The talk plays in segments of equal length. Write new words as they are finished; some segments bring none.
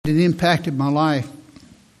It impacted my life.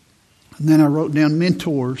 And then I wrote down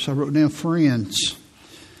mentors. I wrote down friends.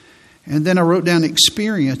 And then I wrote down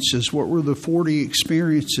experiences. What were the 40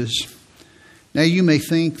 experiences? Now you may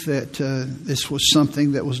think that this was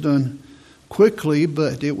something that was done quickly,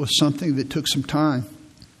 but it was something that took some time.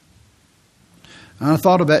 And I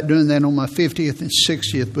thought about doing that on my 50th and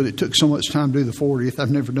 60th, but it took so much time to do the 40th. I've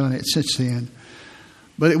never done it since then.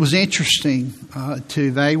 But it was interesting to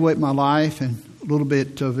evaluate my life and a little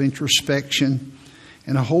bit of introspection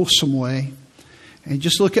in a wholesome way. And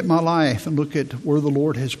just look at my life and look at where the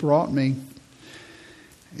Lord has brought me.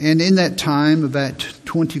 And in that time, about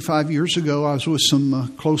 25 years ago, I was with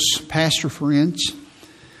some close pastor friends,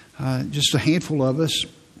 just a handful of us.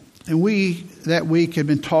 And we, that week, had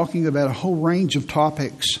been talking about a whole range of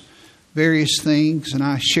topics, various things. And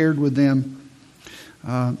I shared with them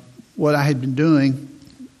what I had been doing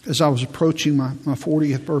as I was approaching my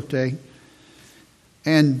 40th birthday.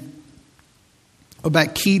 And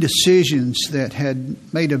about key decisions that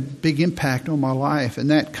had made a big impact on my life. And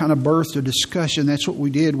that kind of birthed a discussion. That's what we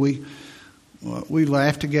did. We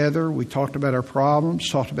laughed together. We talked about our problems,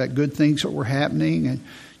 talked about good things that were happening, and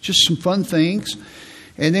just some fun things.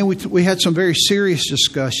 And then we had some very serious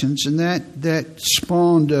discussions, and that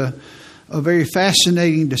spawned a very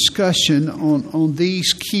fascinating discussion on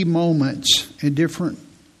these key moments in different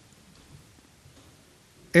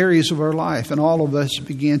areas of our life. And all of us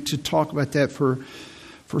began to talk about that for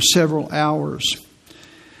several hours.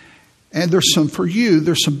 And there's some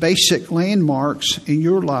basic landmarks in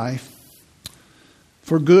your life,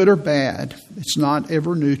 for good or bad, it's not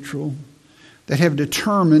ever neutral, that have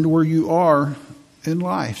determined where you are in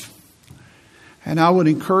life. And I would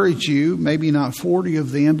encourage you, maybe not 40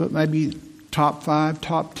 of them, but maybe top 5,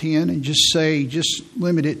 top 10, and just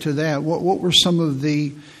limit it to that. What were some of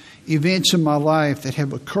the events in my life that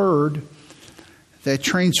have occurred that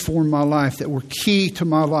transformed my life, that were key to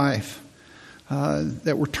my life,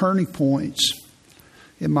 that were turning points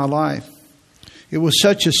in my life? It was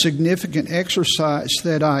such a significant exercise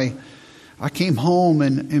that I came home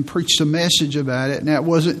and preached a message about it. And that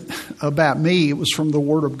wasn't about me. It was from the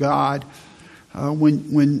Word of God.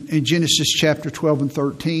 When in Genesis chapter 12 and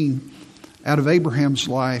 13, out of Abraham's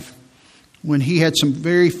life, when he had some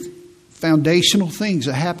very foundational things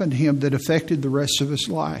that happened to him that affected the rest of his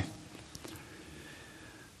life.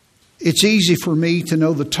 It's easy for me to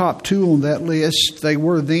know the top 2 on that list. They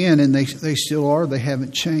were then and they still are. They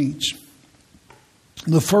haven't changed.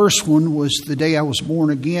 The first one was the day I was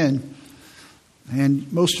born again.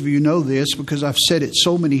 And most of you know this because I've said it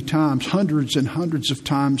so many times, hundreds and hundreds of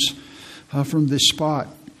times from this spot.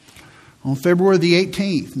 On February the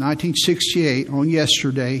 18th, 1968, on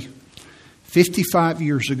yesterday, 55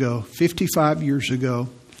 years ago,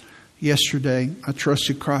 yesterday, I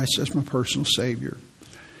trusted Christ as my personal Savior.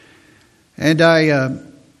 And I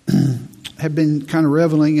have been kind of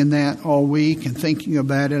reveling in that all week and thinking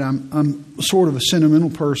about it. I'm sort of a sentimental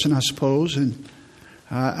person, I suppose, and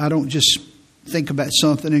I don't just think about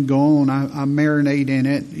something and go on. I marinate in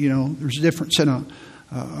it. You know, there's a difference in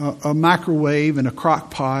a microwave and a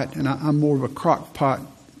crock pot, and I'm more of a crock pot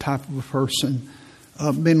type of a person.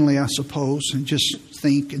 Mentally, I suppose, and just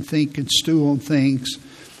think and stew on things.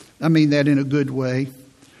 I mean that in a good way.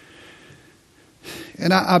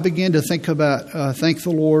 And I began to think about, thank the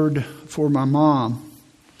Lord for my mom.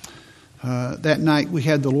 That night we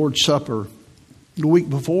had the Lord's Supper the week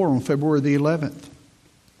before on February the 11th.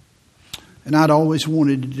 And I'd always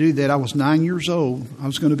wanted to do that. I was 9 years old. I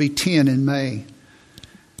was going to be 10 in May.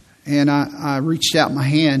 And I reached out my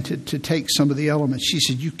hand to take some of the elements. She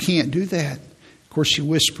said, "You can't do that." Of course, she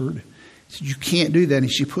whispered, said, "You can't do that."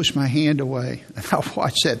 And she pushed my hand away. And I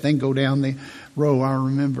watched that thing go down the row. I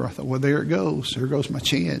remember. I thought, well, there it goes. There goes my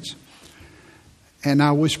chance. And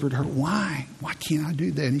I whispered to her, why? Why can't I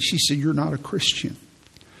do that? And she said, "You're not a Christian."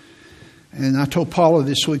 And I told Paula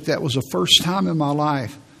this week that was the first time in my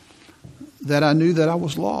life that I knew that I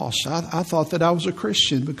was lost. I thought that I was a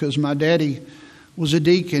Christian because my daddy was a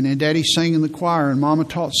deacon and Daddy sang in the choir and Mama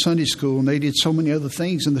taught Sunday school and they did so many other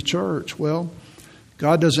things in the church. Well,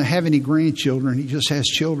 God doesn't have any grandchildren. He just has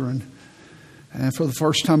children. And for the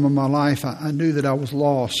first time in my life, I knew that I was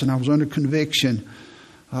lost and I was under conviction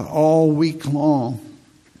all week long.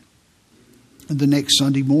 And the next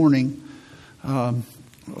Sunday morning, a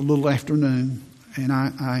little afternoon, and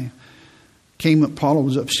I came up. Paula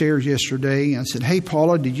was upstairs yesterday. And I said, "Hey,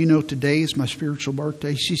 Paula, did you know today is my spiritual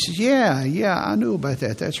birthday?" She says, Yeah, I knew about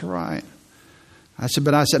that. That's right. I said,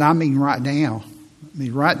 I mean right now.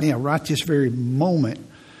 Right this very moment,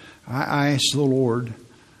 I asked the Lord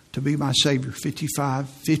to be my Savior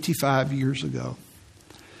 55 years ago.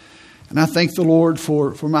 And I thank the Lord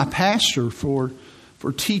for my pastor for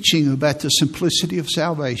teaching about the simplicity of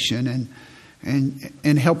salvation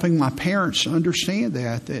and helping my parents understand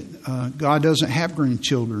that God doesn't have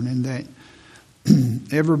grandchildren, and that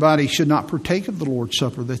everybody should not partake of the Lord's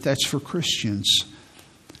Supper, that's for Christians,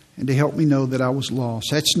 and to help me know that I was lost.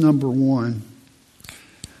 That's number one.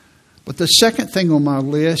 But the second thing on my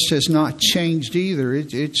list has not changed either.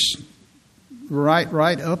 It's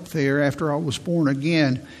right up there after I was born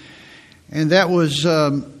again. And that was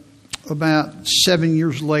about 7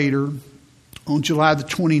 years later, on July the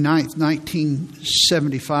 29th,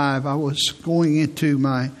 1975. I was going into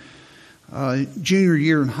my junior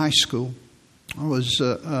year in high school. I was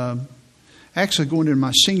actually going into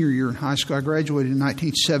my senior year in high school. I graduated in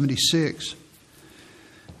 1976.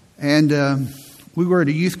 And we were at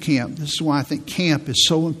a youth camp. This is why I think camp is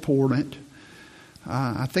so important.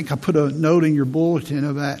 I think I put a note in your bulletin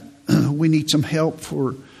about we need some help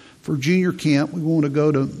for junior camp. We want to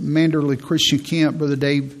go to Manderley Christian Camp. Brother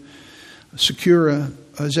Dave Secura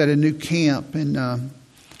is at a new camp, and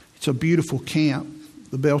it's a beautiful camp.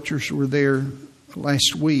 The Belchers were there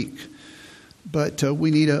last week. But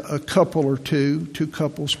we need a couple or two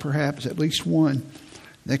couples perhaps, at least one,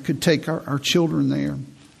 that could take our children there.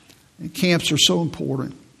 And camps are so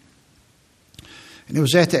important. And it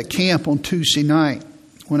was at that camp on Tuesday night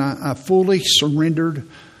when I fully surrendered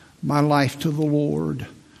my life to the Lord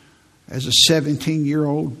as a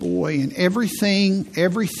 17-year-old boy. And everything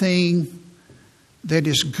that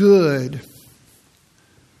is good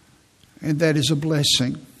and that is a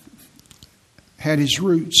blessing had its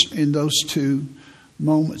roots in those two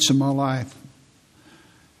moments in my life.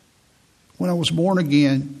 When I was born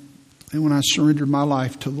again and when I surrendered my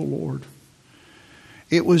life to the Lord.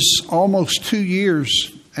 It was almost 2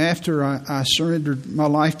 years after I surrendered my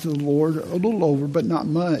life to the Lord, a little over, but not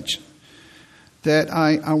much, that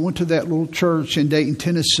I went to that little church in Dayton,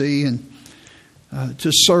 Tennessee, and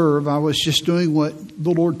to serve. I was just doing what the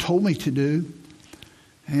Lord told me to do.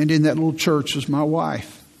 And in that little church was my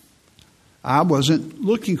wife. I wasn't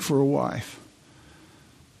looking for a wife.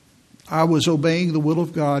 I was obeying the will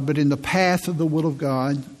of God, but in the path of the will of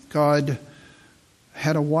God, God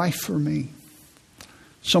had a wife for me.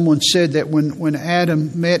 Someone said that when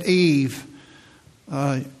Adam met Eve,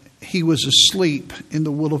 he was asleep in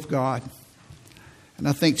the will of God. And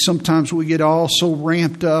I think sometimes we get all so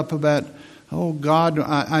ramped up about, oh, God,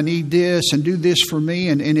 I need this and do this for me.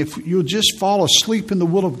 And if you'll just fall asleep in the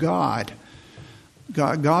will of God,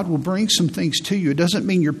 God will bring some things to you. It doesn't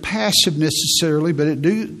mean you're passive necessarily, but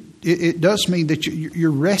it does mean that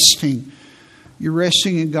you're resting. You're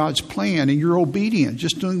resting in God's plan and you're obedient,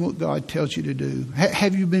 just doing what God tells you to do.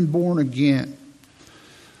 Have you been born again?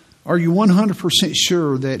 Are you 100%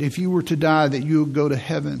 sure that if you were to die that you would go to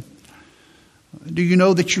heaven? Do you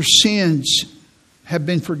know that your sins have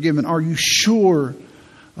been forgiven? Are you sure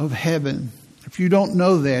of heaven? If you don't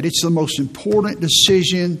know that, it's the most important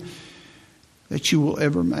decision that you will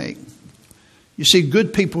ever make. You see,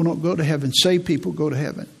 good people don't go to heaven. Saved people go to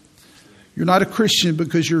heaven. You're not a Christian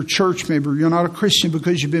because you're a church member. You're not a Christian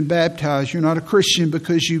because you've been baptized. You're not a Christian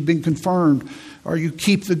because you've been confirmed or you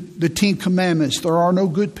keep the 10 Commandments. There are no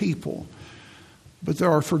good people, but there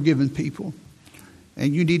are forgiven people.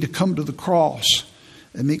 And you need to come to the cross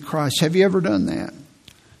and meet Christ. Have you ever done that?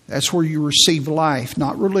 That's where you receive life,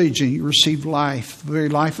 not religion. You receive life, the very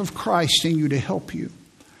life of Christ in you to help you.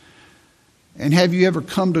 And have you ever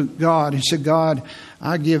come to God and said, God,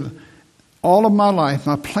 I give all of my life,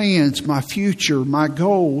 my plans, my future, my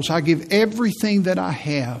goals, I give everything that I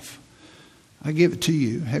have. I give it to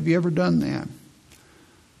you. Have you ever done that?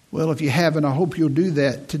 Well, if you haven't, I hope you'll do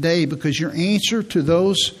that today, because your answer to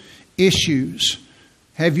those issues,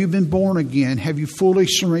 have you been born again? Have you fully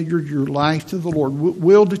surrendered your life to the Lord?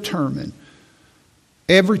 Will determine,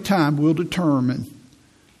 every time will determine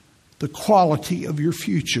the quality of your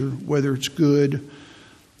future, whether it's good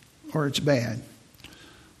or it's bad.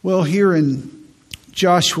 Well, here in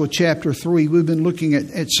Joshua chapter 3, we've been looking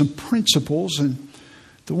at some principles, and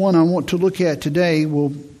the one I want to look at today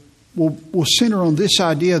will center on this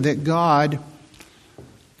idea that God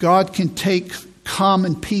can take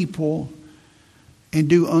common people and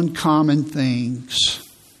do uncommon things.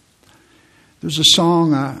 There's a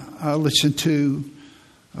song I listen to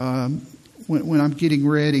when I'm getting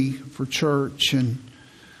ready for church, and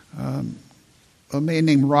a man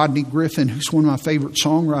named Rodney Griffin, who's one of my favorite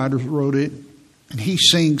songwriters, wrote it, and he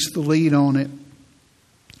sings the lead on it.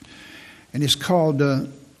 And it's called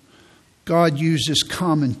God Uses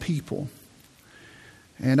Common People.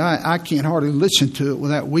 And I can't hardly listen to it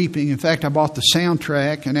without weeping. In fact, I bought the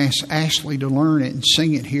soundtrack and asked Ashley to learn it and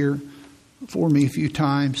sing it here for me a few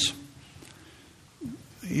times.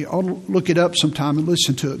 You ought to look it up sometime and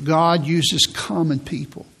listen to it. God uses common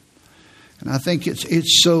people. And I think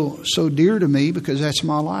it's so dear to me because that's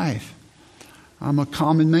my life. I'm a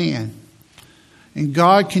common man. And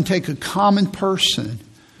God can take a common person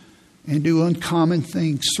and do uncommon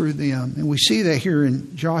things through them. And we see that here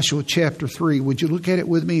in Joshua chapter 3. Would you look at it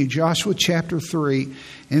with me? Joshua chapter 3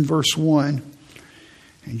 and verse 1.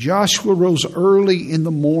 And Joshua rose early in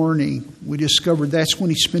the morning. We discovered that's when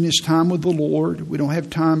he spent his time with the Lord. We don't have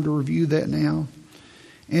time to review that now.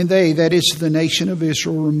 And they, that is the nation of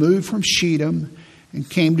Israel, removed from Shittim and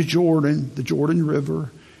came to Jordan, the Jordan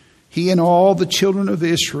River. He and all the children of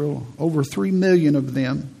Israel, over 3 million of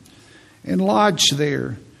them, and lodged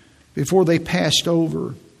there before they passed over.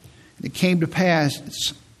 And it came to pass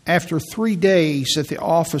after 3 days that the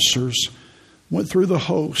officers went through the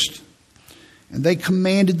host. And they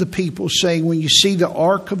commanded the people, saying, when you see the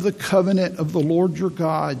ark of the covenant of the Lord your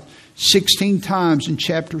God, 16 times in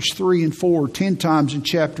chapters 3 and 4, 10 times in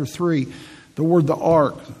chapter 3, the word the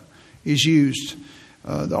ark is used.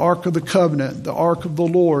 The ark of the covenant, the ark of the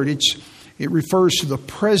Lord. It refers to the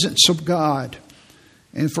presence of God.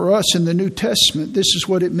 And for us in the New Testament, this is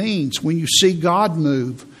what it means. When you see God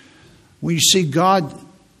move, when you see God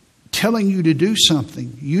telling you to do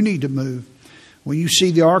something, you need to move. When you see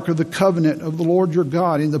the ark of the covenant of the Lord your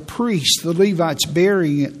God and the priests, the Levites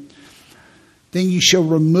bearing it, then you shall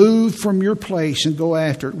remove from your place and go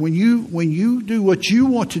after it. When you do what you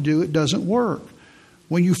want to do, it doesn't work.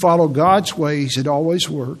 When you follow God's ways, it always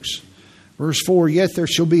works. Verse 4, yet there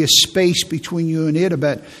shall be a space between you and it,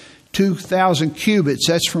 about 2,000 cubits.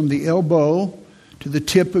 That's from the elbow to the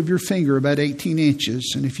tip of your finger, about 18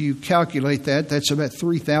 inches. And if you calculate that, that's about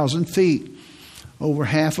 3,000 feet, over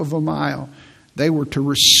half of a mile. They were to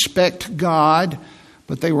respect God,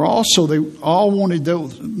 but they all wanted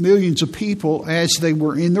those millions of people, as they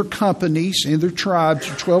were in their companies, in their tribes,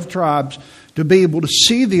 12 tribes, to be able to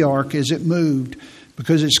see the ark as it moved,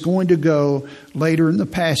 because it's going to go later in the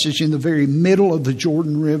passage in the very middle of the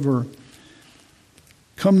Jordan River.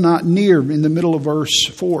 Come not near, in the middle of verse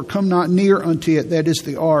 4, come not near unto it, that is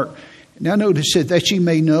the ark. Now notice it, that ye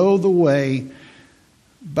may know the way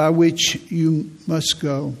by which you must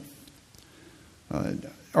go.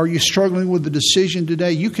 Are you struggling with the decision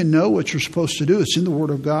today? You can know what you're supposed to do. It's in the Word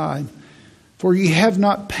of God. For ye have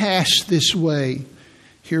not passed this way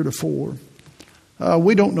heretofore.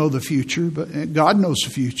 We don't know the future, but God knows the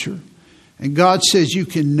future. And God says you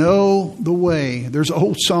can know the way. There's an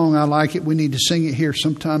old song, I like it. We need to sing it here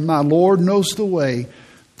sometime. My Lord knows the way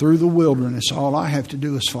through the wilderness. All I have to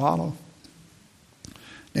do is follow.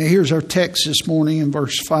 Now here's our text this morning in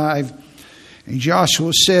verse 5. And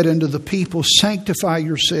Joshua said unto the people, sanctify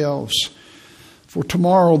yourselves, for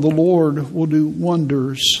tomorrow the Lord will do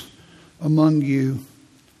wonders among you.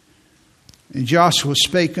 And Joshua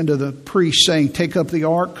spake unto the priests, saying, take up the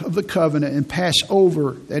ark of the covenant and pass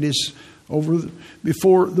over, that is, over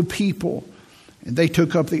before the people. And they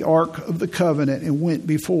took up the ark of the covenant and went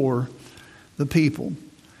before the people.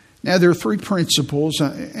 Now there are 3 principles,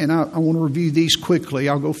 and I want to review these quickly.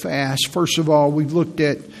 I'll go fast. First of all, we've looked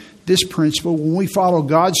at this principle. When we follow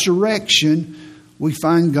God's direction, we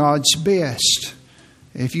find God's best.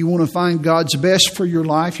 If you want to find God's best for your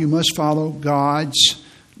life, you must follow God's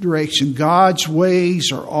direction. God's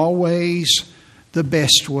ways are always the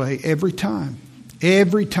best way, every time.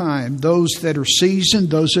 Every time. Those that are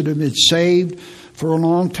seasoned, those that have been saved for a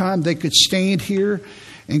long time, they could stand here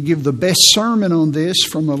and give the best sermon on this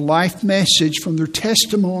from a life message, from their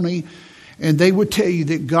testimony, and they would tell you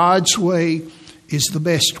that God's way is the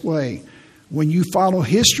best way. When you follow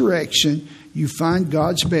His direction, you find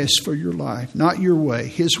God's best for your life. Not your way,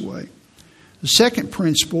 His way. The second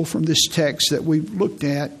principle from this text that we've looked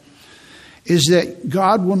at is that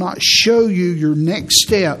God will not show you your next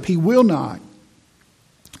step. He will not,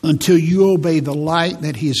 until you obey the light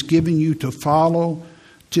that He has given you to follow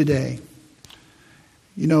today.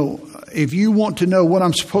 You know, if you want to know what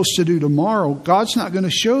I'm supposed to do tomorrow, God's not going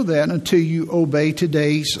to show that until you obey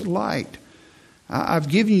today's light. I've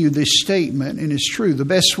given you this statement, and it's true. The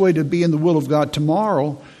best way to be in the will of God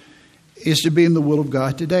tomorrow is to be in the will of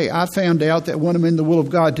God today. I found out that when I'm in the will of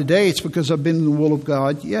God today, it's because I've been in the will of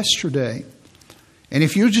God yesterday. And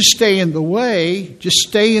if you just stay in the way,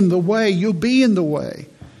 you'll be in the way.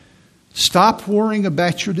 Stop worrying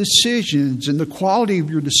about your decisions and the quality of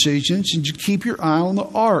your decisions, and just keep your eye on the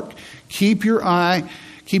ark. Keep your eyes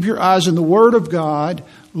on the Word of God,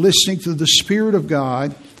 listening to the Spirit of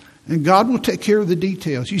God, and God will take care of the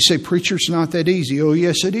details. You say, preacher, it's not that easy. Oh,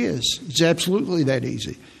 yes, it is. It's absolutely that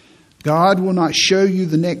easy. God will not show you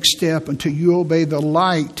the next step until you obey the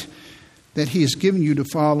light that He has given you to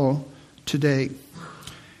follow today.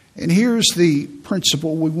 And here's the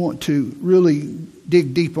principle we want to really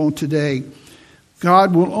dig deep on today.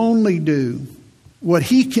 God will only do what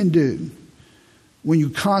He can do when you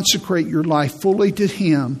consecrate your life fully to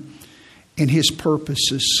Him and His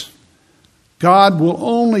purposes. God will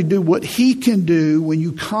only do what He can do when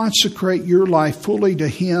you consecrate your life fully to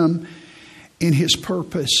Him and His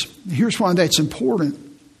purpose. Here's why that's important.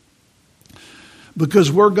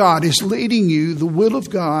 Because where God is leading you, the will of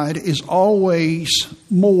God is always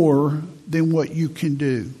more than what you can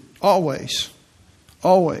do. Always.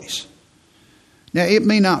 Always. Now, it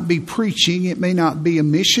may not be preaching, it may not be a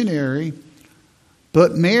missionary,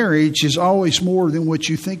 but marriage is always more than what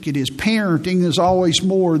you think it is. Parenting is always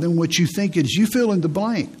more than what you think it is. You fill in the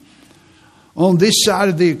blank. On this side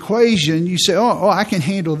of the equation, you say, oh, I can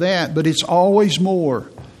handle that, but it's always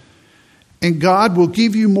more. And God will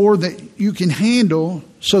give you more that you can handle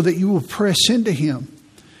so that you will press into Him.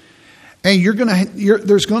 And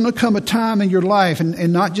there's going to come a time in your life,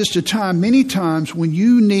 and not just a time, many times when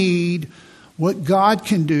you need what God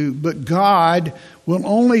can do, but God will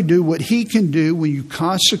only do what He can do when you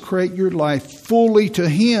consecrate your life fully to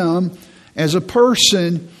Him as a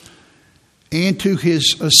person and to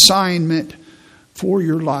His assignment for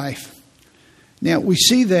your life. Now, we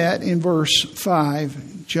see that in verse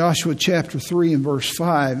 5, Joshua chapter 3 and verse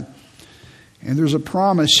 5. And there's a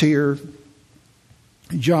promise here.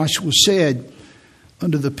 Joshua said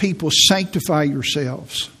unto the people, sanctify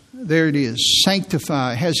yourselves. There it is.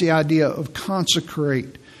 Sanctify has the idea of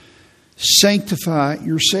consecrate. Sanctify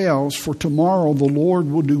yourselves, for tomorrow the Lord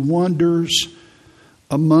will do wonders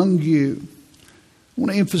among you. I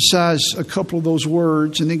want to emphasize a couple of those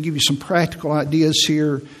words and then give you some practical ideas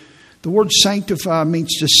here. The word sanctify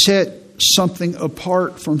means to set something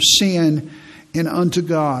apart from sin and unto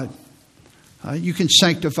God. You can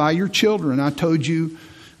sanctify your children. I told you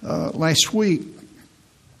last week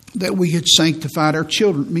that we had sanctified our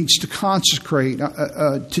children. It means to consecrate,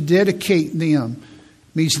 to dedicate them.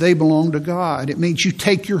 It means they belong to God. It means you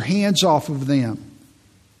take your hands off of them.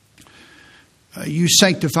 You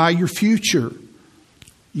sanctify your future.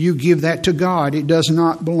 You give that to God. It does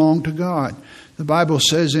not belong to God. The Bible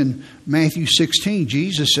says in Matthew 16,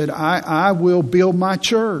 Jesus said, I will build my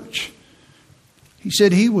church. He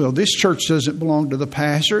said He will. This church doesn't belong to the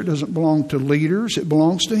pastor. It doesn't belong to leaders. It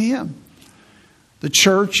belongs to Him. The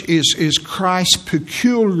church is Christ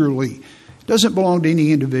peculiarly. It doesn't belong to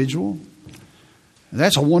any individual.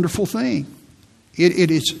 That's a wonderful thing.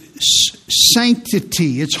 It is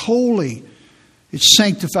sanctity. It's holy. It's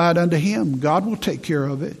sanctified unto Him. God will take care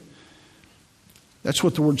of it. That's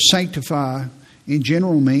what the word sanctify in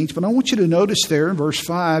general means. But I want you to notice there in verse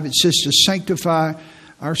 5, it says to sanctify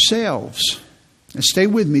ourselves. And stay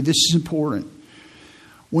with me, this is important.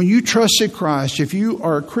 When you trusted Christ, if you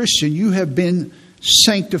are a Christian, you have been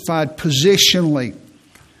sanctified positionally.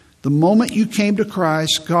 The moment you came to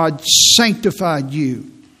Christ, God sanctified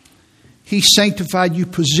you. He sanctified you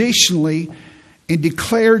positionally and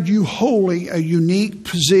declared you holy, a unique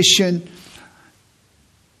position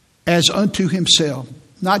as unto Himself.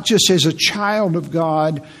 Not just as a child of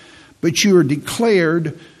God, but you are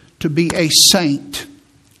declared to be a saint.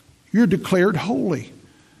 You're declared holy.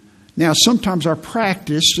 Now, sometimes our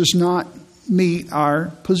practice does not meet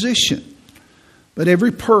our position. But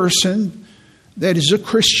every person that is a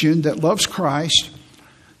Christian that loves Christ,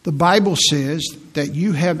 the Bible says that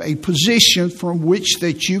you have a position from which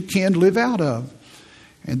that you can live out of.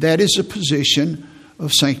 And that is a position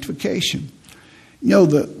of sanctification. You know,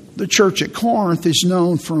 the church at Corinth is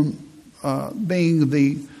known from being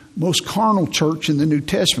the most carnal church in the New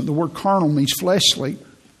Testament. The word carnal means fleshly.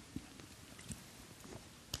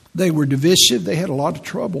 They were divisive. They had a lot of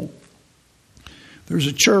trouble. There's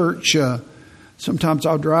a church, sometimes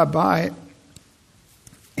I'll drive by it,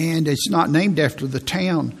 and it's not named after the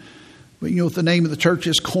town. But you know what the name of the church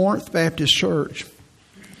is? Corinth Baptist Church.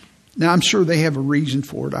 Now, I'm sure they have a reason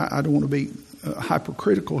for it. I don't want to be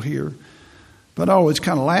hypercritical here. But I always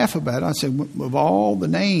kind of laugh about it. I say, of all the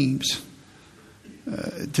names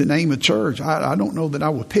to name a church, I don't know that I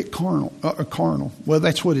would pick carnal. Well,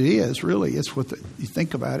 that's what it is, really. It's what you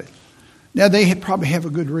think about it. Now, they probably have a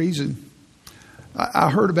good reason. I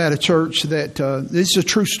heard about a church that, this is a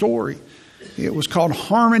true story. It was called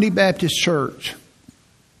Harmony Baptist Church.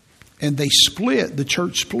 And they split, the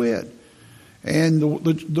church split. And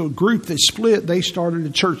the group that split, they started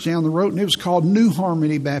a church down the road, and it was called New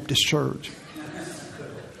Harmony Baptist Church.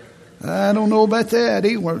 I don't know about that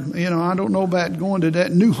either. You know, I don't know about going to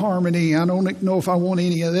that New Harmony. I don't know if I want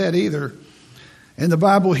any of that either. And the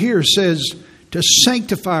Bible here says to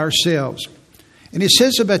sanctify ourselves. And it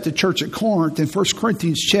says about the church at Corinth in 1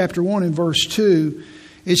 Corinthians chapter 1 and verse 2,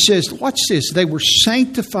 It says, watch this, they were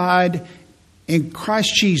sanctified in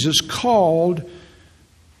Christ Jesus, called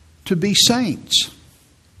to be saints.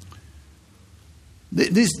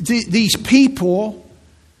 These people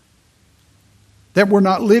that were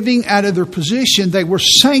not living out of their position, they were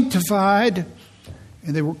sanctified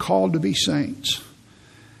and they were called to be saints.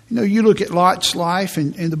 You know, you look at Lot's life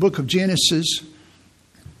in the book of Genesis,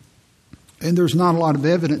 and there's not a lot of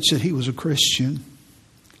evidence that he was a Christian.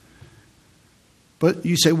 But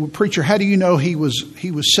you say, well, preacher, how do you know he was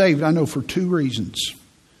saved? I know for two reasons.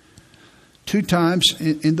 2 times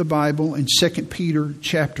in the Bible, in 2 Peter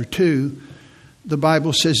chapter 2, the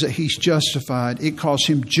Bible says that he's justified. It calls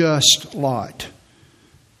him just Lot.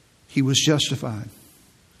 He was justified.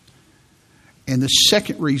 And the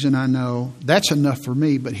second reason I know, that's enough for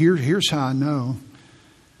me, but here's how I know.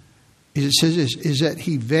 It says is that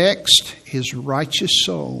he vexed his righteous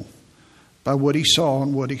soul by what he saw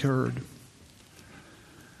and what he heard.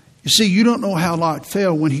 You see, you don't know how Lot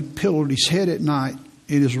felt when he pillowed his head at night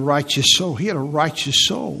in his righteous soul. He had a righteous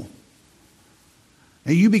soul.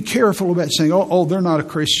 And you be careful about saying, oh, they're not a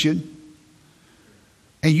Christian.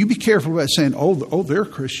 And you be careful about saying, oh, they're a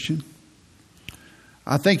Christian.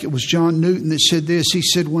 I think it was John Newton that said this. He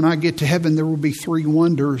said, when I get to heaven, there will be 3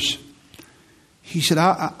 wonders. He said,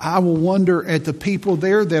 I will wonder at the people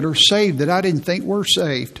there that are saved that I didn't think were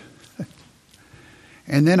saved.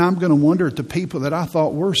 And then I'm going to wonder at the people that I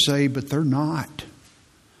thought were saved, but they're not.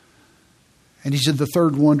 And he said, the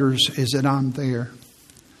third wonder is that I'm there.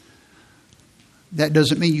 That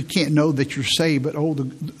doesn't mean you can't know that you're saved, but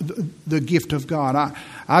the gift of God.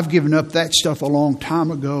 I've given up that stuff a long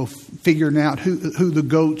time ago, figuring out who the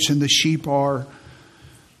goats and the sheep are.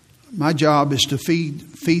 My job is to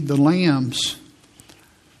feed the lambs.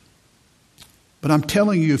 But I'm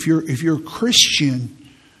telling you, if you're a Christian,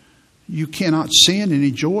 you cannot sin and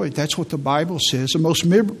enjoy it. That's what the Bible says. The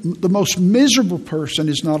most miserable person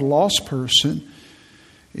is not a lost person.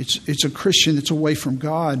 It's a Christian that's away from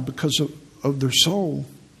God because of their soul.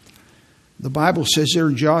 The Bible says there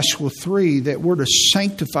in Joshua 3 that we're to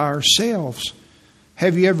sanctify ourselves.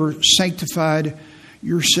 Have you ever sanctified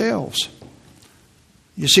yourselves?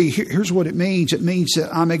 You see, here's what it means. It means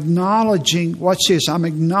that I'm acknowledging, watch this, I'm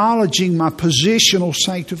acknowledging my positional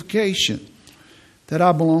sanctification, that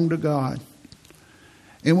I belong to God.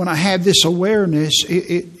 And when I have this awareness,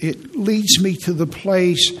 it leads me to the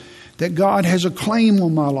place that God has a claim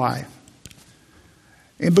on my life.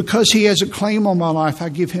 And because He has a claim on my life, I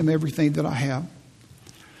give Him everything that I have.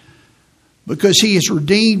 Because He has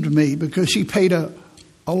redeemed me, because He paid a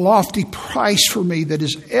lofty price for me that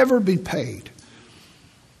has ever been paid.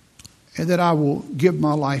 And that I will give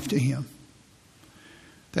my life to Him.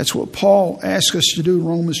 That's what Paul asks us to do in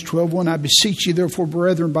Romans 12:1. I beseech you, therefore,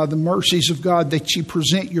 brethren, by the mercies of God, that ye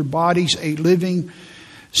present your bodies a living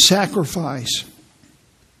sacrifice.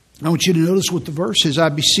 I want you to notice what the verse is. I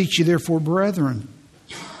beseech you, therefore, brethren.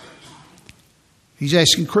 He's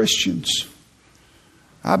asking Christians.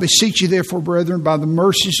 I beseech you, therefore, brethren, by the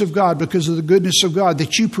mercies of God, because of the goodness of God,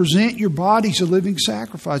 that you present your bodies a living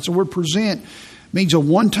sacrifice. The word present means a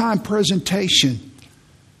one-time presentation.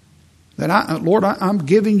 That I'm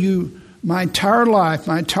giving you my entire life,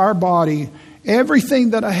 my entire body,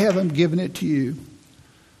 everything that I have, I'm giving it to you.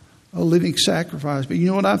 A living sacrifice. But you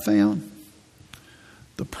know what I found?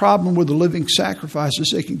 The problem with the living sacrifice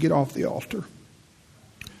is they can get off the altar.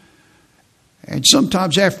 And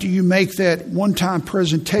sometimes after you make that one-time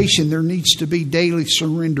presentation, there needs to be daily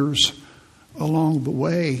surrenders along the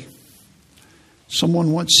way.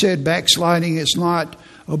 Someone once said backsliding is not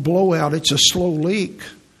a blowout, it's a slow leak.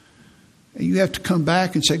 And you have to come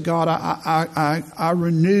back and say, God, I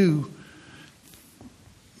renew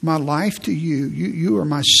my life to you. You are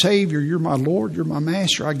my Savior. You're my Lord. You're my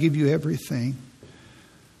Master. I give you everything.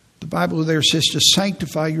 The Bible there says to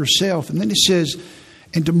sanctify yourself. And then it says,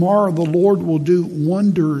 and tomorrow the Lord will do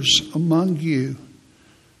wonders among you.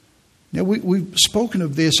 Now, we've spoken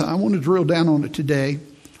of this. I want to drill down on it today.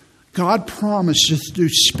 God promises to do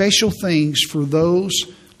special things for those,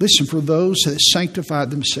 listen, for those that sanctify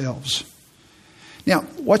themselves. Now,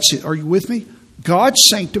 what's it? Are you with me? God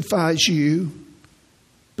sanctifies you,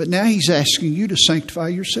 but now He's asking you to sanctify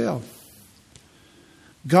yourself.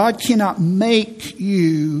 God cannot make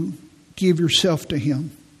you give yourself to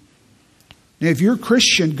Him. Now, if you're a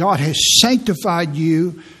Christian, God has sanctified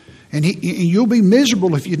you, and you'll be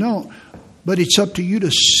miserable if you don't. But it's up to you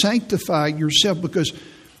to sanctify yourself, because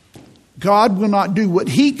God will not do what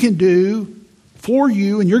He can do for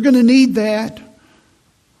you, and you're going to need that.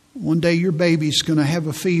 One day your baby's going to have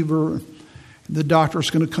a fever. The doctor's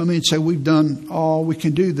going to come in and say, we've done all we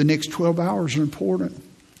can do. The next 12 hours are important.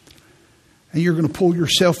 And you're going to pull your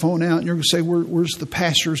cell phone out and you're going to say, where's the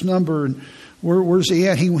pastor's number? And where's he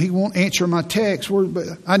at? He won't answer my text. But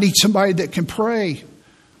I need somebody that can pray.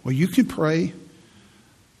 Well, you can pray.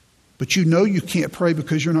 But you know you can't pray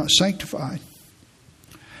because you're not sanctified.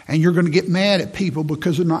 And you're going to get mad at people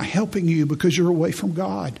because they're not helping you because you're away from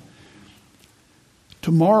God.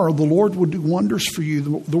 Tomorrow, the Lord will do wonders for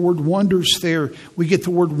you. The word wonders there, we get the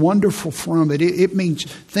word wonderful from it. It means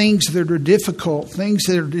things that are difficult, things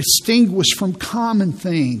that are distinguished from common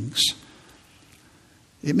things.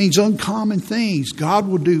 It means uncommon things. God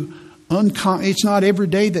will do uncommon. It's not every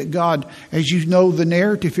day that God, as you know the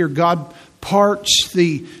narrative here, God parts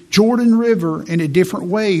the Jordan River in a different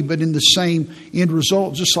way, but in the same end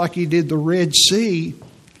result, just like He did the Red Sea.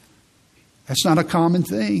 That's not a common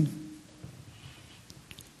thing.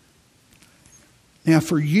 Now,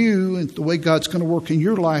 for you, and the way God's going to work in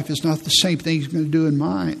your life is not the same thing He's going to do in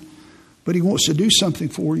mine. But He wants to do something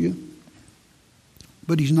for you.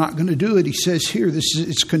 But He's not going to do it. He says here,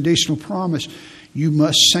 it's a conditional promise. You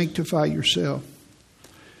must sanctify yourself.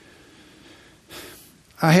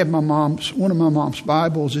 I have one of my mom's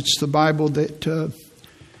Bibles. It's the Bible that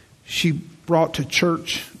she brought to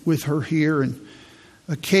church with her here. And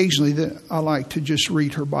occasionally that I like to just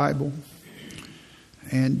read her Bible.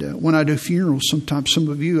 And when I do funerals, sometimes some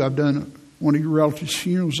of you, I've done one of your relatives'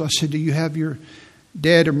 funerals. I said, do you have your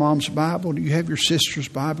dad or mom's Bible? Do you have your sister's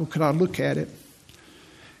Bible? Could I look at it?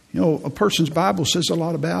 You know, a person's Bible says a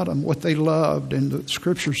lot about them, what they loved and the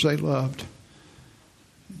scriptures they loved.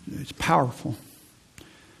 It's powerful.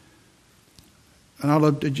 And I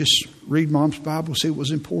love to just read Mom's Bible, see what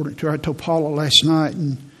was important to her. I told Paula last night,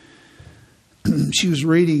 and she was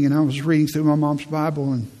reading, and I was reading through my mom's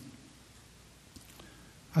Bible, and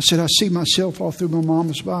I said, I see myself all through my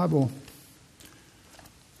mom's Bible.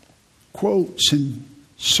 Quotes and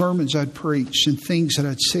sermons I'd preached and things that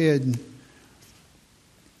I'd said. And,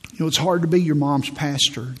 you know, it's hard to be your mom's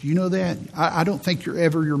pastor. Do you know that? I don't think you're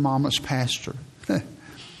ever your mama's pastor. But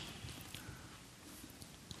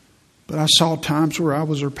I saw times where I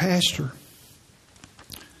was her pastor.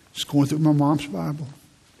 Just going through my mom's Bible.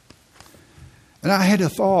 And I had a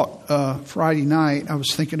thought Friday night. I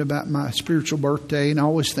was thinking about my spiritual birthday, and I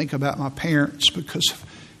always think about my parents because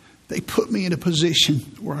they put me in a position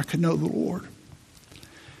where I could know the Lord.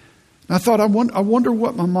 And I thought, I wonder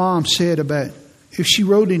what my mom said about if she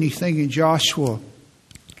wrote anything in Joshua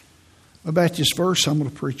about this verse I'm going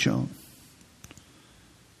to preach on.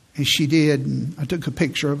 And she did, and I took a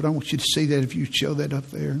picture of it. I want you to see that if you show that up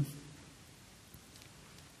there.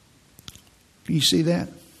 Can you see that?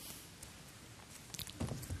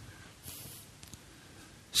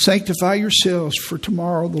 Sanctify yourselves, for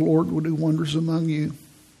tomorrow the Lord will do wonders among you.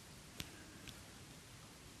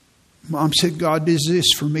 Mom said, God does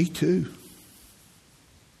this for me too.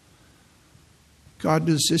 God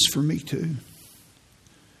does this for me too.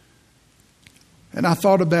 And I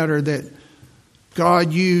thought about her that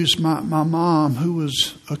God used my mom, who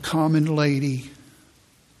was a common lady,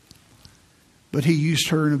 but He used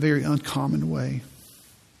her in a very uncommon way.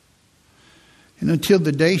 And until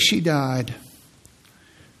the day she died,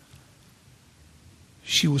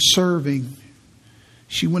 she was serving.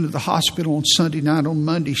 She went to the hospital on Sunday night. On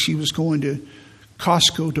Monday, she was going to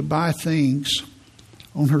Costco to buy things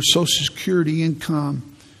on her Social Security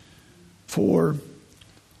income for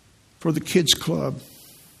the kids' club.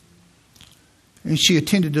 And she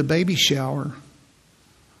attended a baby shower.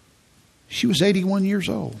 She was 81 years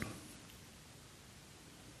old.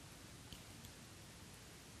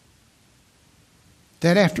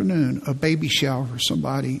 That afternoon, a baby shower for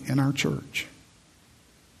somebody in our church.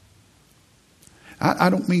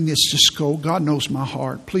 I don't mean this to scold. God knows my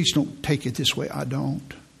heart. Please don't take it this way. I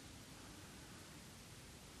don't.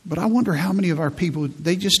 But I wonder how many of our people,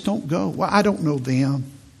 they just don't go. Well, I don't know them.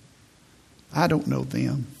 I don't know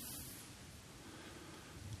them.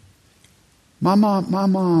 My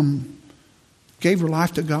mom gave her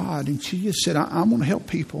life to God, and she just said, I'm going to help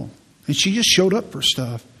people. And she just showed up for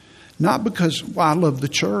stuff. Not because, well, I love the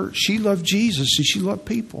church. She loved Jesus, and she loved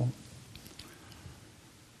people.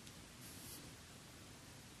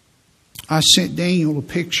 I sent Daniel a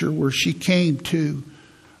picture where she came to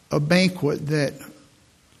a banquet that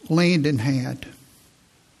Landon had.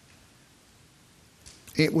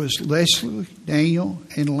 It was Leslie, Daniel,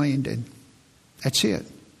 and Landon. That's it.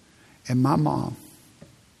 And my mom.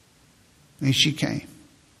 And she came.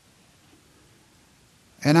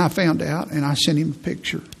 And I found out, and I sent him a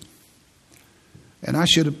picture. And I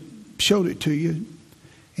should have showed it to you.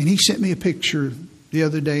 And he sent me a picture the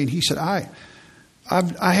other day, and he said,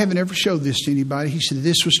 I haven't ever showed this to anybody. He said,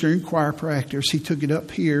 this was during choir practice. He took it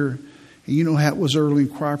up here And you know how it was early in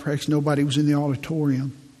choir practice. Nobody was in the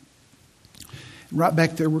auditorium. Right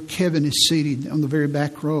back there where Kevin is seated on the very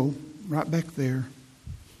back row, right back there.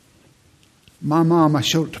 My mom, I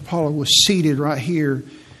showed it to Paula, was seated right here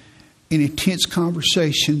in intense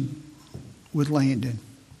conversation with Landon.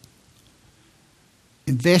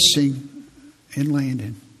 Investing in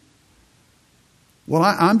Landon. Well,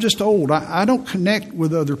 I'm just old. I don't connect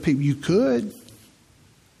with other people. You could.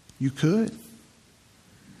 You could.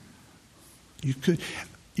 You could.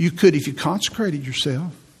 You could if you consecrated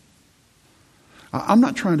yourself. I'm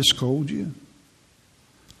not trying to scold you.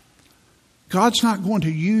 God's not going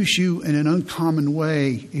to use you in an uncommon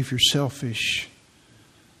way if you're selfish.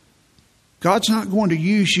 God's not going to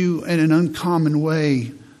use you in an uncommon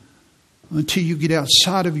way until you get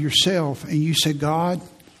outside of yourself and you say, God,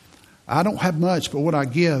 I don't have much, but what I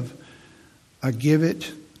give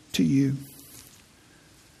it to you.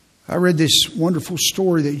 I read this wonderful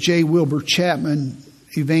story that J. Wilbur Chapman,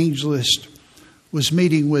 evangelist, was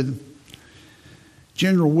meeting with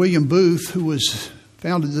General William Booth, who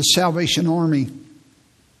founded the Salvation Army.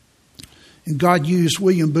 And God used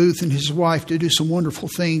William Booth and his wife to do some wonderful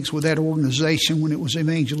things with that organization when it was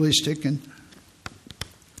evangelistic. And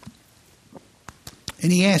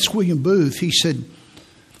he asked William Booth, he said,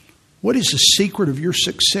 what is the secret of your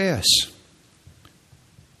success?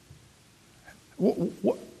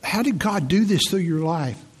 How did God do this through your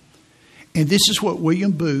life? And this is what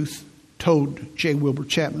William Booth told J. Wilbur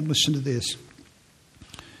Chapman. Listen to this.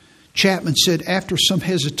 Chapman said, after some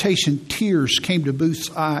hesitation, tears came to Booth's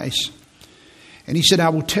eyes. And he said, I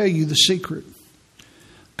will tell you the secret.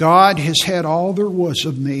 God has had all there was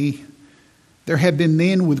of me. There have been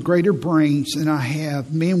men with greater brains than I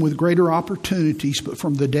have, men with greater opportunities. But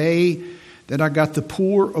from the day that I got the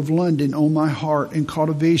poor of London on my heart and caught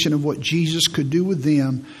a vision of what Jesus could do with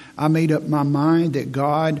them, I made up my mind that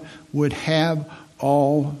God would have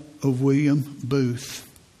all of William Booth.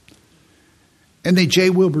 And then J.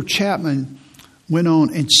 Wilbur Chapman went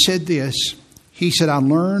on and said this. He said, I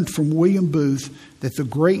learned from William Booth that the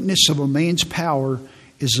greatness of a man's power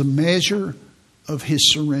is a measure of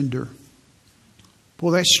his surrender. Boy,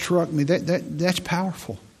 that struck me. That's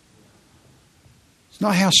powerful. It's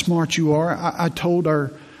not how smart you are. I told our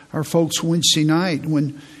folks Wednesday night,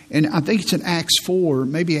 and I think it's in Acts 4,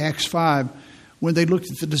 maybe Acts 5, when they looked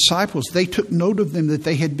at the disciples, they took note of them that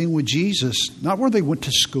they had been with Jesus, not where they went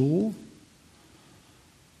to school,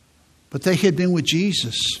 but they had been with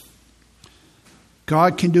Jesus.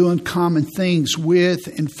 God can do uncommon things with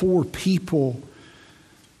and for people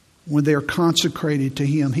when they are consecrated to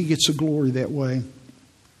Him. He gets the glory that way.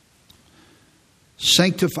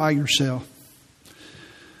 Sanctify yourself.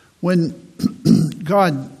 When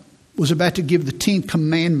God was about to give the 10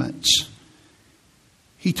 commandments,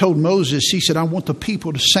 He told Moses, He said, I want the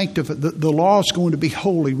people to sanctify. The law is going to be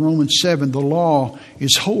holy. Romans 7, the law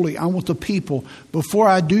is holy. I want the people, before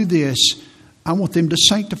I do this, I want them to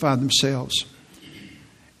sanctify themselves.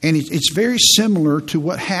 And it's very similar to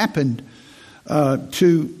what happened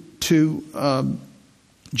to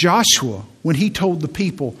Joshua when he told the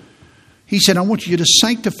people. He said, I want you to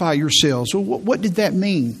sanctify yourselves. Well, what did that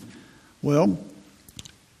mean? Well,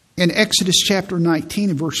 in Exodus chapter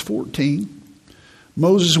 19 and verse 14,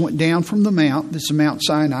 Moses went down from the mount, this is Mount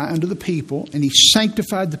Sinai, unto the people, and he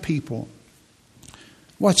sanctified the people.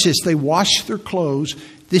 Watch this. They washed their clothes.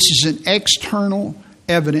 This is an external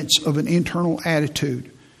evidence of an internal attitude.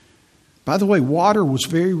 By the way, water was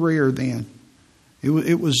very rare then. It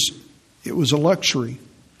was a luxury.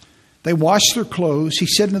 They washed their clothes. He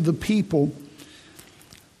said unto the people,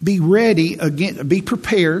 be ready, be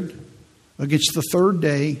prepared against the third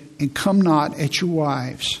day, and come not at your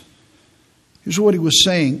wives. Here's what he was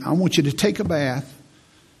saying. I want you to take a bath,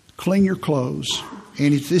 clean your clothes.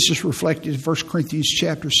 And this is reflected in 1 Corinthians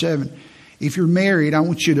chapter 7. If you're married, I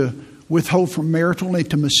want you to withhold from marital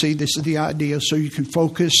intimacy. This is the idea, so you can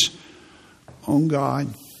focus on God.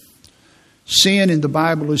 Sin in the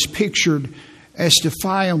Bible is pictured as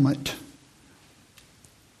defilement.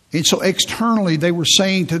 And so externally they were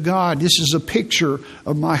saying to God, this is a picture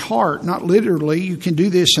of my heart. Not literally. You can do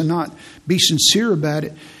this and not be sincere about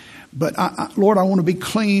it. But Lord, I want to be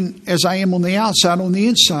clean as I am on the outside, on the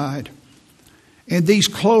inside. And these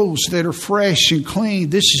clothes that are fresh and clean,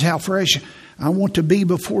 this is how fresh I want to be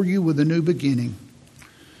before you with a new beginning.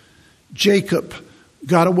 Jacob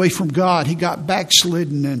got away from God. He got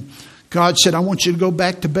backslidden, and God said, I want you to go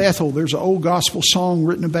back to Bethel. There's an old gospel song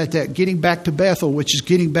written about that, getting back to Bethel, which is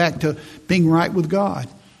getting back to being right with God.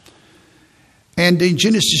 And in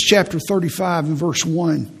Genesis chapter 35 and verse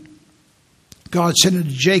 1, God said unto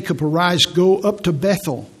Jacob, arise, go up to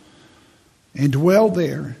Bethel and dwell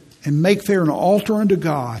there, and make there an altar unto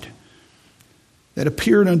God that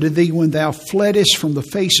appeared unto thee when thou fleddest from the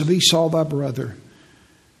face of Esau thy brother.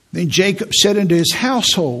 Then Jacob said unto his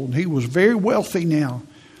household, he was very wealthy now,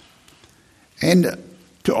 and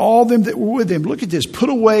to all them that were with him, look at this, put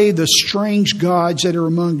away the strange gods that are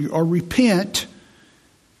among you, or repent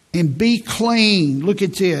and be clean. Look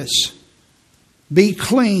at this. Be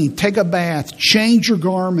clean, take a bath, change your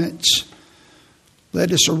garments.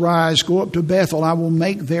 Let us arise, go up to Bethel. I will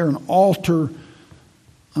make there an altar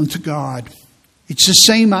unto God. It's the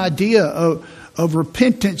same idea of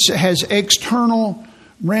repentance that has external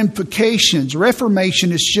ramifications.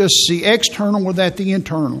 Reformation is just the external without the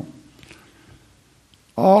internal.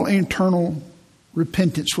 All internal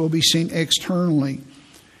repentance will be seen externally.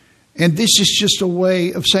 And this is just a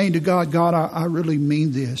way of saying to God, God, I really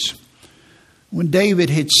mean this. When David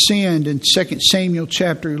had sinned in 2 Samuel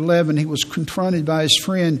chapter 11, he was confronted by his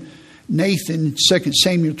friend Nathan in 2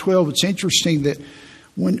 Samuel 12. It's interesting that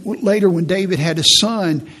when David had a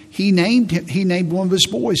son, he named one of his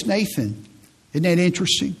boys Nathan. Isn't that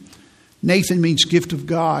interesting? Nathan means gift of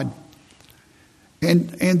God. And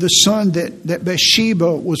the son that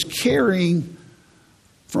Bathsheba was carrying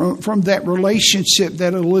from that relationship,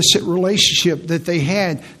 that illicit relationship that they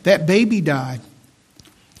had, that baby died.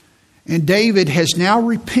 And David has now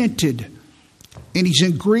repented, and he's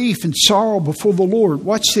in grief and sorrow before the Lord.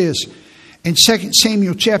 Watch this. In 2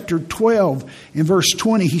 Samuel chapter 12, in verse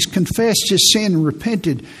 20, he's confessed his sin and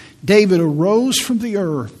repented. David arose from the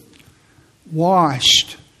earth,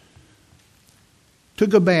 washed,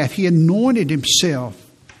 took a bath. He anointed himself.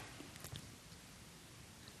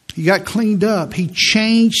 He got cleaned up. He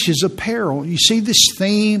changed his apparel. You see this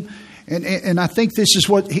theme? And I think this is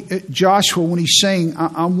what Joshua, when he's saying,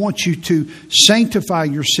 I want you to sanctify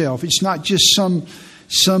yourself. It's not just something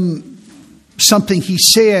he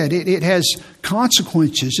said. It has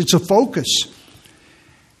consequences. It's a focus.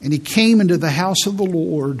 And he came into the house of the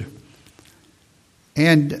Lord,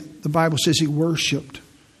 and the Bible says he worshiped.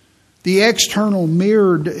 The external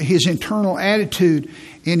mirrored his internal attitude,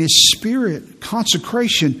 and his spirit.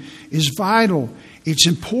 Consecration is vital. It's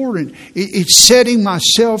important. It's setting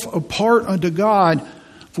myself apart unto God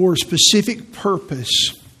for a specific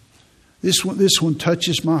purpose. This one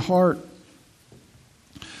touches my heart.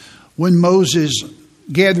 When Moses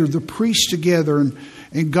gathered the priests together,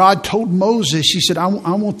 and God told Moses, he said, I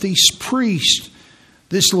want these priests,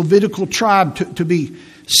 this Levitical tribe, to be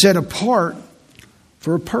set apart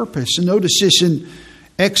for a purpose. And notice this in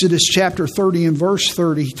Exodus chapter 30 and verse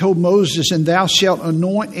 30. He told Moses, and thou shalt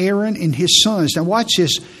anoint Aaron and his sons. Now watch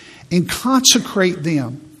this. And consecrate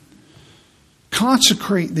them.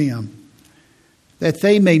 Consecrate them. That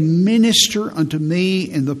they may minister unto me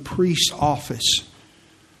in the priest's office.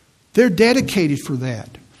 They're dedicated for that.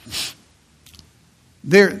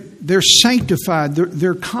 They're sanctified.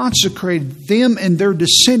 They're consecrated. Them and their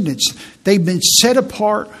descendants. They've been set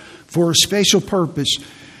apart for a special purpose.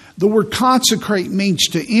 The word consecrate means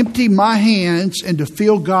to empty my hands and to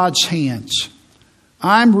fill God's hands.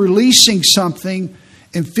 I'm releasing something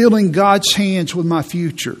and filling God's hands with my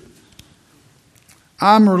future.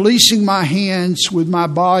 I'm releasing my hands with my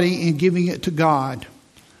body and giving it to God.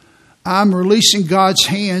 I'm releasing God's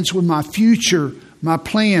hands with my future, my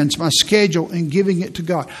plans, my schedule, and giving it to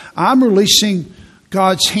God. I'm releasing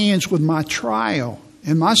God's hands with my trial.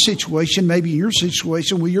 In my situation, maybe your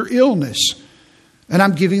situation, with your illness. And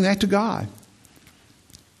I'm giving that to God.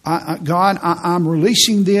 God, I'm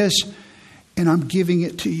releasing this and I'm giving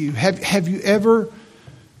it to you. Have you ever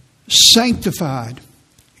sanctified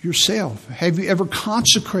yourself? Have you ever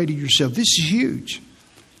consecrated yourself? This is huge.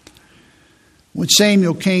 When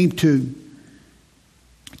Samuel came to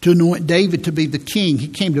anoint David to be the king, he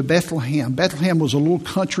came to Bethlehem. Bethlehem was a little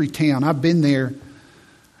country town. I've been there,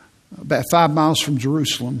 about 5 miles from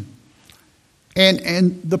Jerusalem.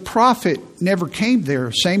 And the prophet never came there.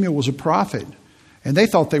 Samuel was a prophet. And they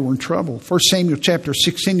thought they were in trouble. 1 Samuel chapter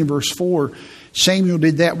 16 and verse 4. Samuel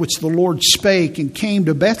did that which the Lord spake and came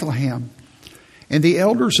to Bethlehem. And the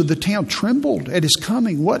elders of the town trembled at his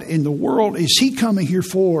coming. What in the world is he coming here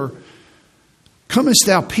for? Comest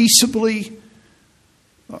thou peaceably?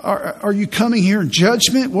 Are you coming here in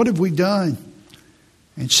judgment? What have we done?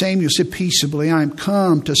 And Samuel said, peaceably, I am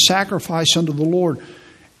come to sacrifice unto the Lord.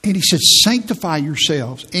 And he said, sanctify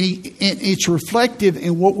yourselves. And it's reflective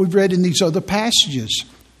in what we've read in these other passages.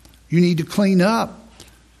 You need to clean up.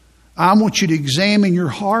 I want you to examine your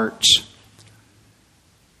hearts.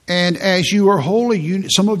 And as you are holy,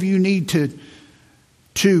 some of you need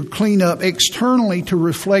to clean up externally to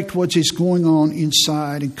reflect what is going on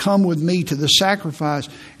inside. And come with me to the sacrifice.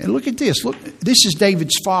 And look at this. Look, this is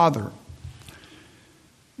David's father.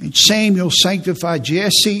 And Samuel sanctified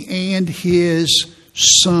Jesse and his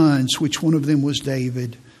sons, which one of them was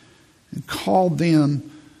David, and called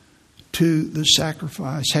them to the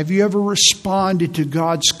sacrifice. Have you ever responded to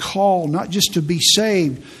God's call, not just to be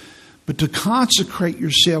saved, but to consecrate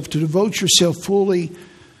yourself, to devote yourself fully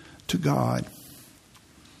to God?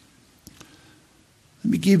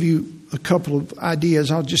 Let me give you a couple of ideas.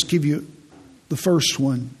 I'll just give you the first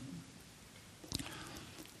one.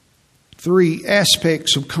 3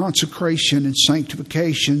 aspects of consecration and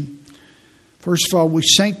sanctification. First of all, we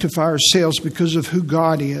sanctify ourselves because of who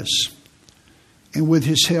God is and with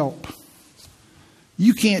His help.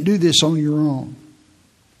 You can't do this on your own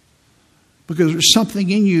because there's something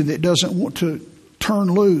in you that doesn't want to turn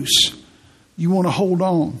loose. You want to hold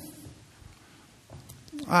on.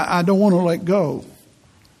 I don't want to let go.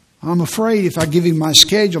 I'm afraid if I give Him my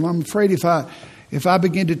schedule, I'm afraid if I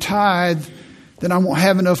begin to tithe, then I won't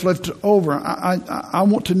have enough left over. I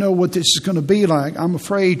want to know what this is going to be like. I'm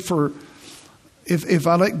afraid for if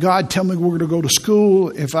I let God tell me we're going to go to school,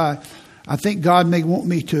 if I think God may want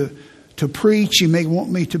me to preach, He may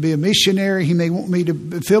want me to be a missionary, He may want me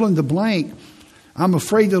to fill in the blank. I'm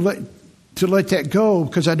afraid to let that go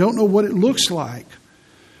because I don't know what it looks like.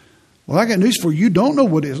 Well, I got news for you. You don't know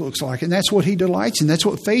what it looks like, and that's what He delights in. That's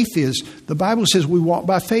what faith is. The Bible says we walk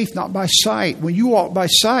by faith, not by sight. When you walk by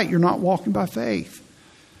sight, you're not walking by faith.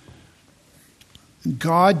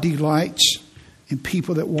 God delights in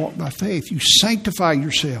people that walk by faith. You sanctify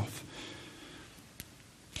yourself.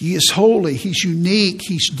 He is holy. He's unique.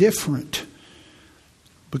 He's different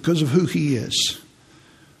because of who He is.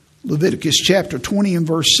 Leviticus chapter 20 and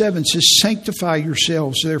verse 7 says, "Sanctify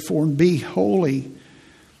yourselves, therefore, and be holy,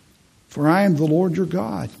 for I am the Lord your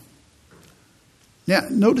God." Now,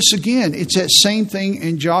 notice again, it's that same thing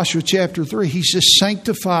in Joshua chapter 3. He says,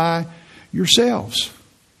 sanctify yourselves.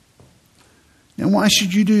 Now, why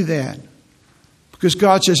should you do that? Because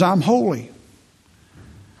God says, I'm holy.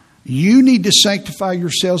 You need to sanctify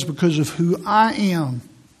yourselves because of who I am.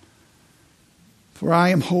 For I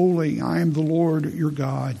am holy. I am the Lord your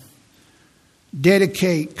God.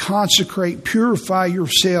 Dedicate, consecrate, purify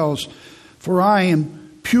yourselves. For I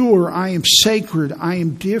am pure, I am sacred, I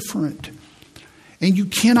am different. And you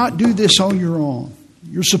cannot do this on your own.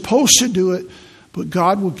 You're supposed to do it, but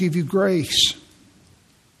God will give you grace.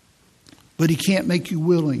 But He can't make you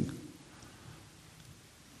willing.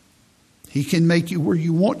 He can make you where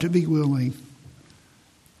you want to be willing.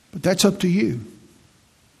 But that's up to you.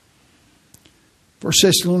 1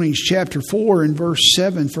 Thessalonians chapter 4 and verse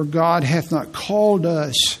 7, "For God hath not called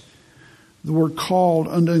us," the word called,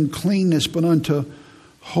 "unto uncleanness, but unto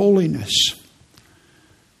holiness."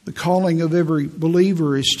 The calling of every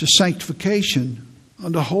believer is to sanctification,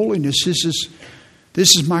 unto holiness. This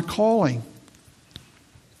is my calling.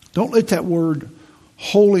 Don't let that word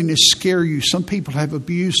holiness scare you. Some people have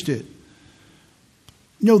abused it.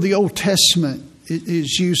 You know, the Old Testament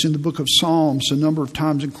is used in the book of Psalms a number of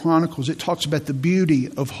times in Chronicles. It talks about the beauty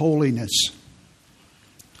of holiness.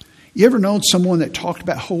 You ever known someone that talked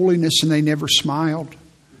about holiness and they never smiled?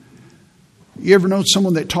 You ever known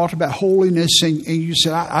someone that talked about holiness and you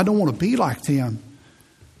said, I don't want to be like them.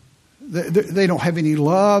 They don't have any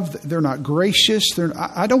love. They're not gracious.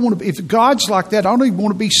 I don't want to be. If God's like that, I don't even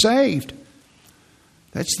want to be saved.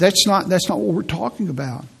 That's not what we're talking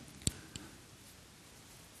about.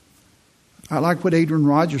 I like what Adrian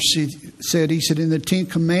Rogers said. He said in the 10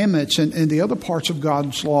 Commandments and the other parts of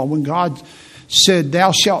God's law, when God said,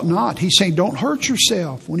 "Thou shalt not," He's saying, don't hurt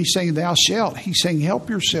yourself. When He's saying, "Thou shalt," He's saying, help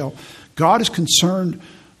yourself. God is concerned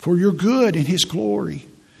for your good and His glory.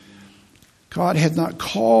 God hath not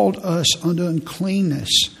called us unto uncleanness,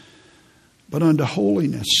 but unto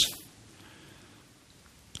holiness.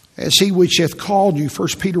 As He which hath called you,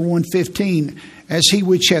 1 Peter 1:15, as He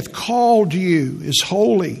which hath called you is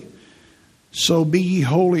holy, so be ye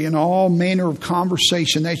holy in all manner of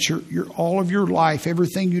conversation. That's your all of your life,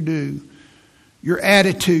 everything you do, your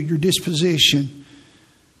attitude, your disposition.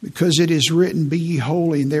 Because it is written, be ye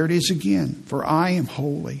holy. And there it is again. For I am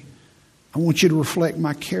holy. I want you to reflect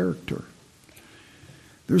my character.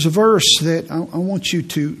 There's a verse that I want you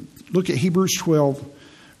to look at, Hebrews 12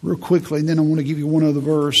 real quickly. And then I want to give you one other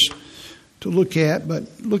verse to look at. But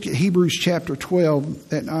look at Hebrews chapter 12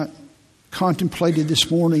 that I contemplated this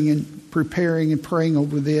morning in preparing and praying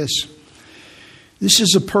over this. This is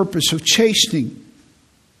the purpose of chastening.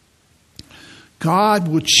 God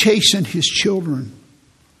will chasten His children.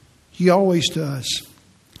 He always does.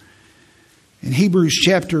 In Hebrews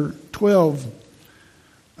chapter 12,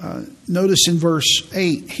 notice in verse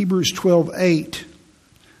 8, Hebrews 12:8. I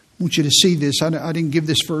want you to see this. I didn't give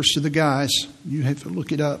this verse to the guys. You have to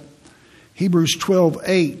look it up. Hebrews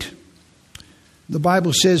 12:8. The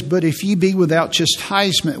Bible says, "But if ye be without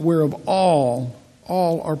chastisement, whereof all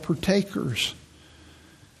are partakers."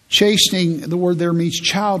 Chastening, the word there means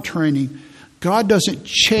child training. God doesn't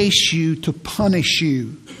chase you to punish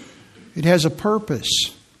you. It has a purpose.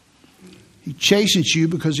 He chastens you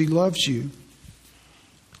because He loves you.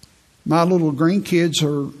 My little grandkids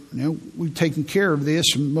are, we've taken care of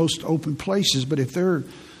this in most open places, but if they're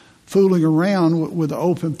fooling around with an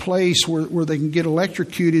open place where they can get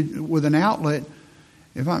electrocuted with an outlet,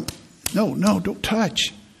 no, don't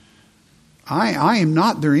touch. I am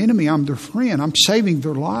not their enemy. I'm their friend. I'm saving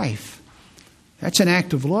their life. That's an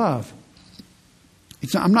act of love.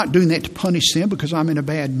 I'm not doing that to punish them because I'm in a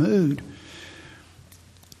bad mood.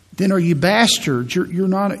 Then are you bastards? You're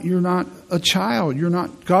not a child. You're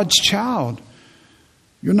not God's child.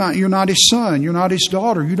 You're not His son. You're not His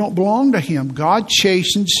daughter. You don't belong to Him. God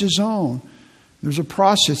chastens His own. There's a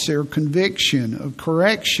process there of conviction, of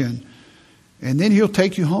correction, and then He'll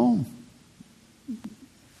take you home.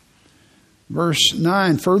 Verse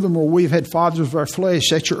 9, "Furthermore, we have had fathers of our flesh,"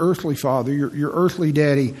 that's your earthly father, your earthly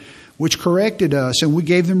daddy, "which corrected us, and we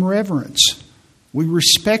gave them reverence." We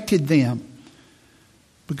respected them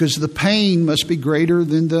because the pain must be greater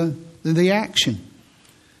than the action.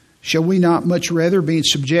 "Shall we not much rather be in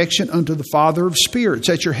subjection unto the Father of spirits?"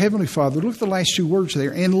 That's your heavenly Father. Look at the last two words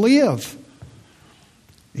there. "And live."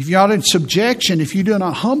 If you're not in subjection, if you do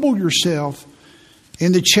not humble yourself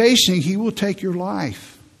in the chastening, He will take your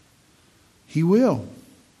life. He will.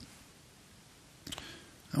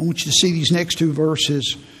 I want you to see these next two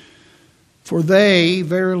verses. "For they,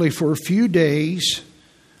 verily for a few days,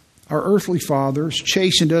 our earthly fathers,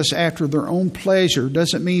 chastened us after their own pleasure."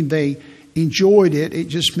 Doesn't mean they enjoyed it. It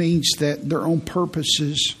just means that their own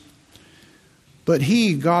purposes. "But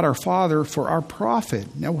He, God our Father, for our profit."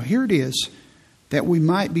 Now here it is. "That we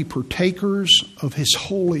might be partakers of His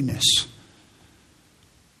holiness."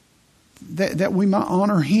 That we might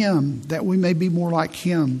honor Him, that we may be more like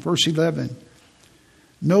Him. Verse 11.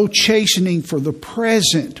 "No chastening for the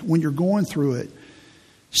present," when you're going through it,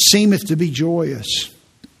 "seemeth to be joyous,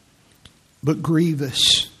 but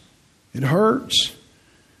grievous." It hurts.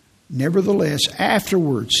 "Nevertheless,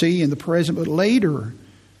 afterwards," see, in the present, but later,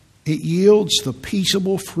 "it yields the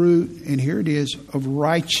peaceable fruit," and here it is, "of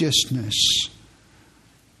righteousness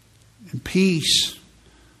and peace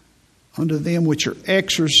unto them which are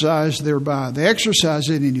exercised thereby." The exercise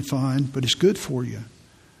isn't any fun, but it's good for you.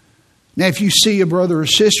 Now, if you see a brother or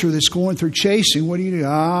sister that's going through chasing, what do you do?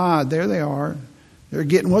 There they are. They're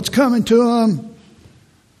getting what's coming to them.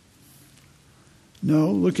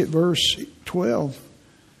 No, look at verse 12.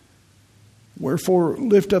 "Wherefore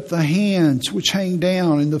lift up the hands which hang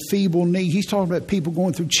down and the feeble knee." He's talking about people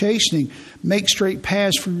going through chastening. "Make straight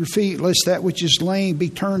paths for your feet, lest that which is lame be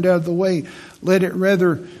turned out of the way. Let it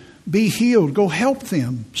rather be healed." Go help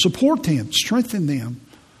them, support them, strengthen them,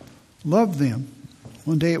 love them.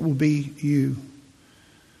 One day it will be you.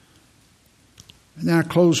 And now I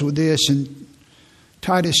close with this in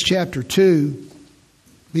Titus chapter 2,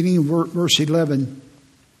 beginning of verse 11.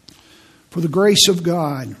 "For the grace of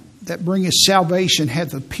God that bringeth salvation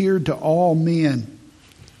hath appeared to all men."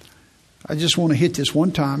 I just want to hit this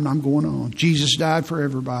one time and I'm going on. Jesus died for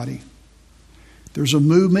everybody. There's a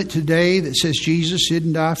movement today that says Jesus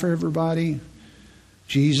didn't die for everybody.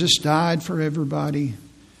 Jesus died for everybody.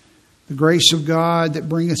 "The grace of God that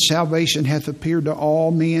bringeth salvation hath appeared to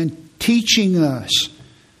all men, teaching us."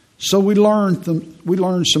 So we learned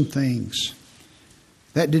some things.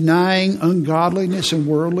 "That denying ungodliness and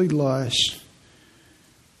worldly lust,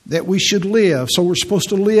 that we should live." So we're supposed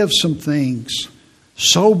to live some things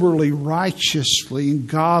soberly, righteously, and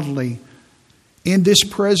godly in this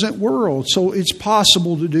present world. So it's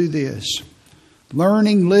possible to do this.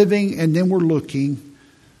 Learning, living, and then we're looking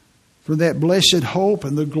for that blessed hope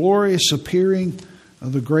and the glorious appearing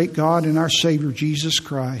of the great God and our Savior Jesus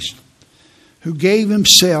Christ, who gave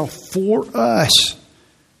Himself for us.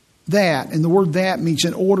 That, and the word "that" means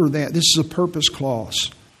in order that. This is a purpose clause.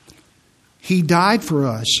 He died for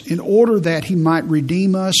us in order that He might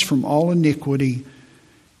redeem us from all iniquity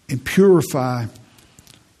and purify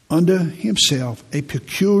unto Himself a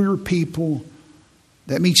peculiar people.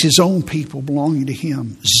 That means His own people belonging to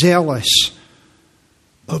Him, zealous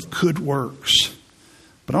of good works.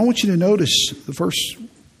 But I want you to notice the first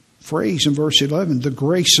phrase in verse 11, "the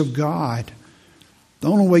grace of God." The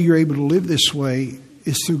only way you're able to live this way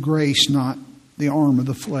is through grace, not the arm of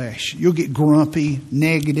the flesh. You'll get grumpy,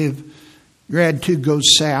 negative. Your attitude goes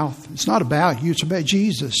south. It's not about you. It's about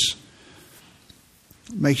Jesus.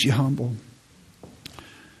 It makes you humble.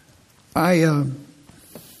 I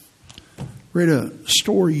read a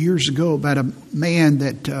story years ago about a man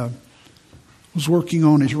that was working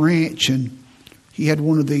on his ranch, and he had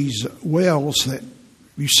one of these wells that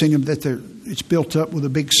you've seen them, that it's built up with a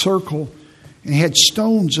big circle, and he had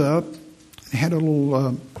stones up, and had a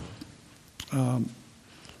little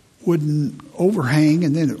wooden overhang,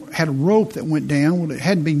 and then it had a rope that went down. Well, it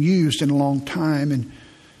hadn't been used in a long time, and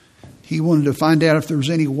he wanted to find out if there was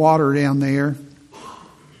any water down there.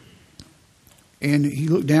 And he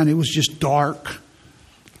looked down, it was just dark.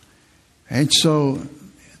 And so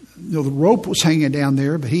the rope was hanging down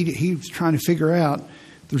there, but he was trying to figure out,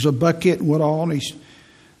 there's a bucket and what all, and he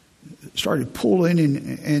started pulling,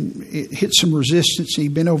 and it hit some resistance, and he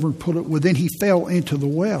bent over and pulled it. Well, then he fell into the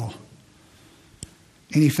well.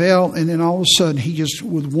 And he fell, and then all of a sudden, he just,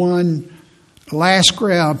 with one last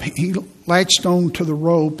grab, he latched on to the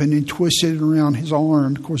rope and then twisted it around his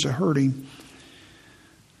arm. Of course, it hurt him.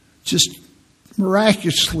 Just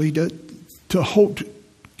miraculously to hope to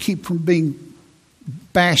keep from being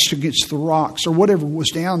bashed against the rocks or whatever was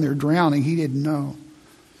down there drowning. He didn't know.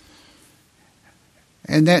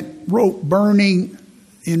 And that rope burning,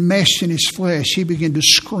 enmeshed in his flesh, he began to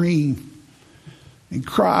scream and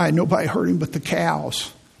cry. Nobody heard him but the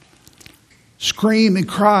cows. Scream and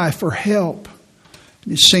cry for help.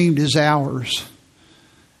 And it seemed as hours.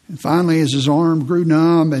 And finally, as his arm grew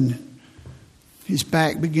numb and his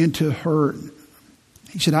back began to hurt,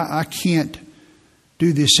 he said, I can't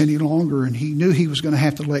do this any longer. And he knew he was going to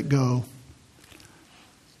have to let go.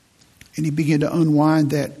 And he began to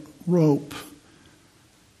unwind that rope.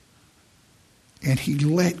 And he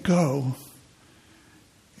let go.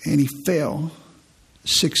 And he fell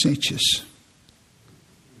 6 inches.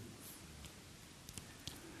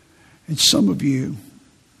 And some of you,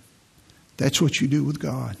 that's what you do with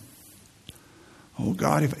God. Oh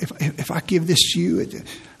God, if I give this to you,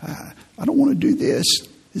 I don't want to do this.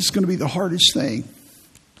 This is going to be the hardest thing.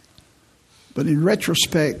 But in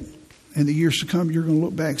retrospect, in the years to come, you're going to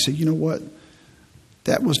look back and say, you know what?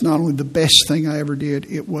 That was not only the best thing I ever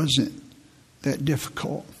did, it wasn't that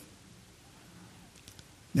difficult.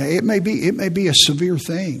 Now, it may be a severe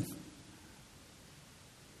thing.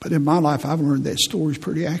 But in my life, I've learned that story is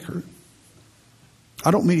pretty accurate.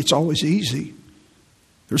 I don't mean it's always easy.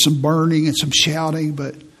 There's some burning and some shouting,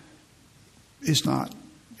 but it's not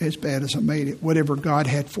as bad as I made it. Whatever God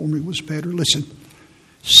had for me was better. Listen,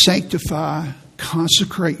 sanctify,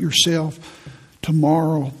 consecrate yourself.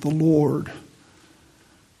 Tomorrow, the Lord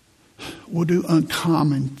will do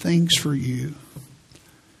uncommon things for you.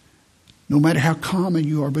 No matter how common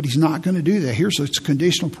you are, but He's not going to do that. Here's a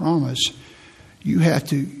conditional promise. You have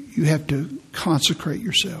to consecrate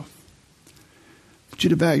yourself. I want you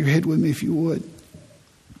to bow your head with me if you would.